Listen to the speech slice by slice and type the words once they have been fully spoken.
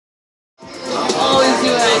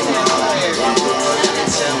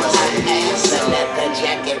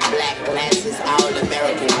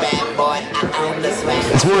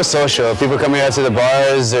It's more social. People come here after the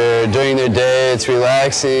bars or during their day. It's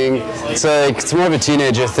relaxing. It's more of a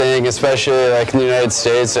teenager thing, especially like in the United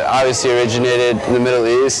States. It obviously originated in the Middle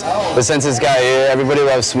East, but since it's got here, everybody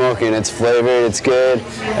loves smoking. It's flavored. It's good.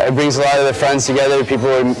 It brings a lot of their friends together.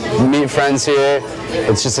 People meet friends here.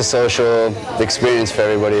 It's just a social experience for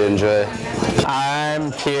everybody to enjoy.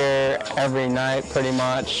 I'm here every night pretty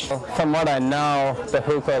much. From what I know, the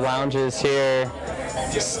hookah lounges here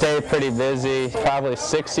stay pretty busy. Probably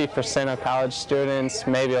 60% of college students,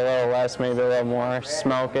 maybe a little less, maybe a little more,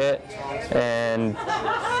 smoke it. And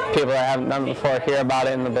people that haven't done it before hear about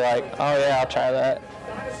it and they'll be like, oh yeah, I'll try that.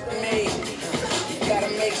 You gotta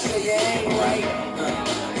make sure you ain't right.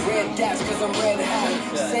 Red dots 'cause I'm red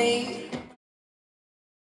hot.